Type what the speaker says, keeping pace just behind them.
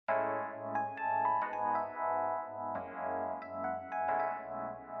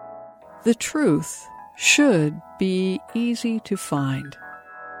The truth should be easy to find.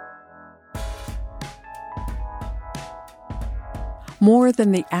 More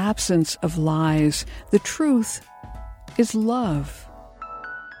than the absence of lies, the truth is love.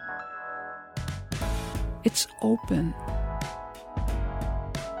 It's open.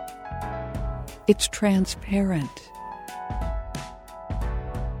 It's transparent.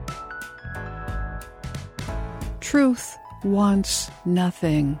 Truth wants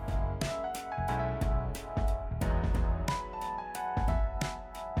nothing.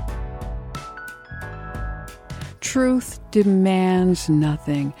 Truth demands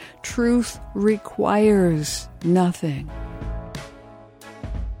nothing. Truth requires nothing.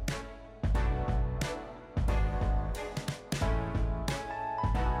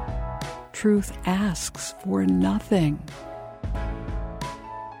 Truth asks for nothing.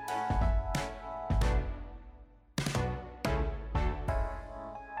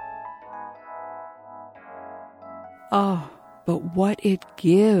 Oh, but what it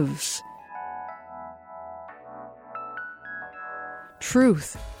gives.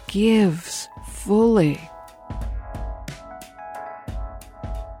 Truth gives fully.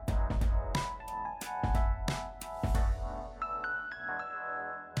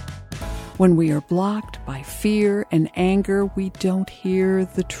 When we are blocked by fear and anger, we don't hear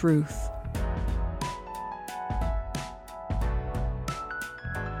the truth.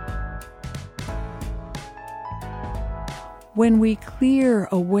 When we clear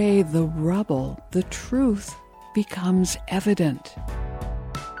away the rubble, the truth becomes evident.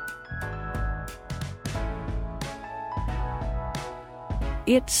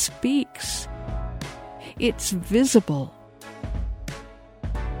 It speaks. It's visible.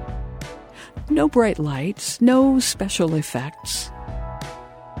 No bright lights, no special effects.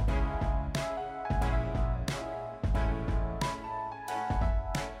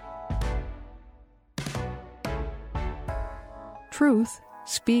 Truth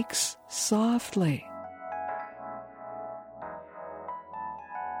speaks softly.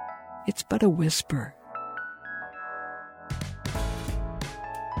 It's but a whisper.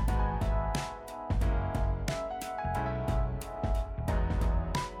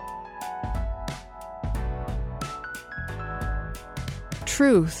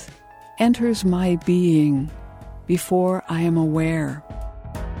 Truth enters my being before I am aware.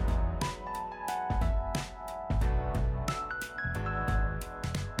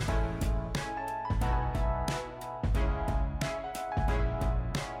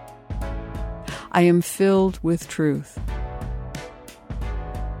 I am filled with truth.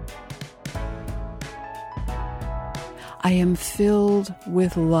 I am filled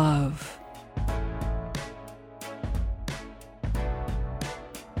with love.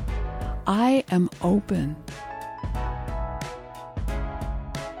 I am open.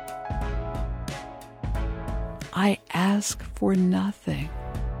 I ask for nothing.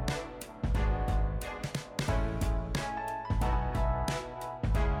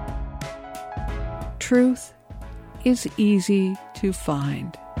 Truth is easy to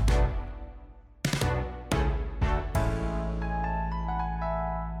find.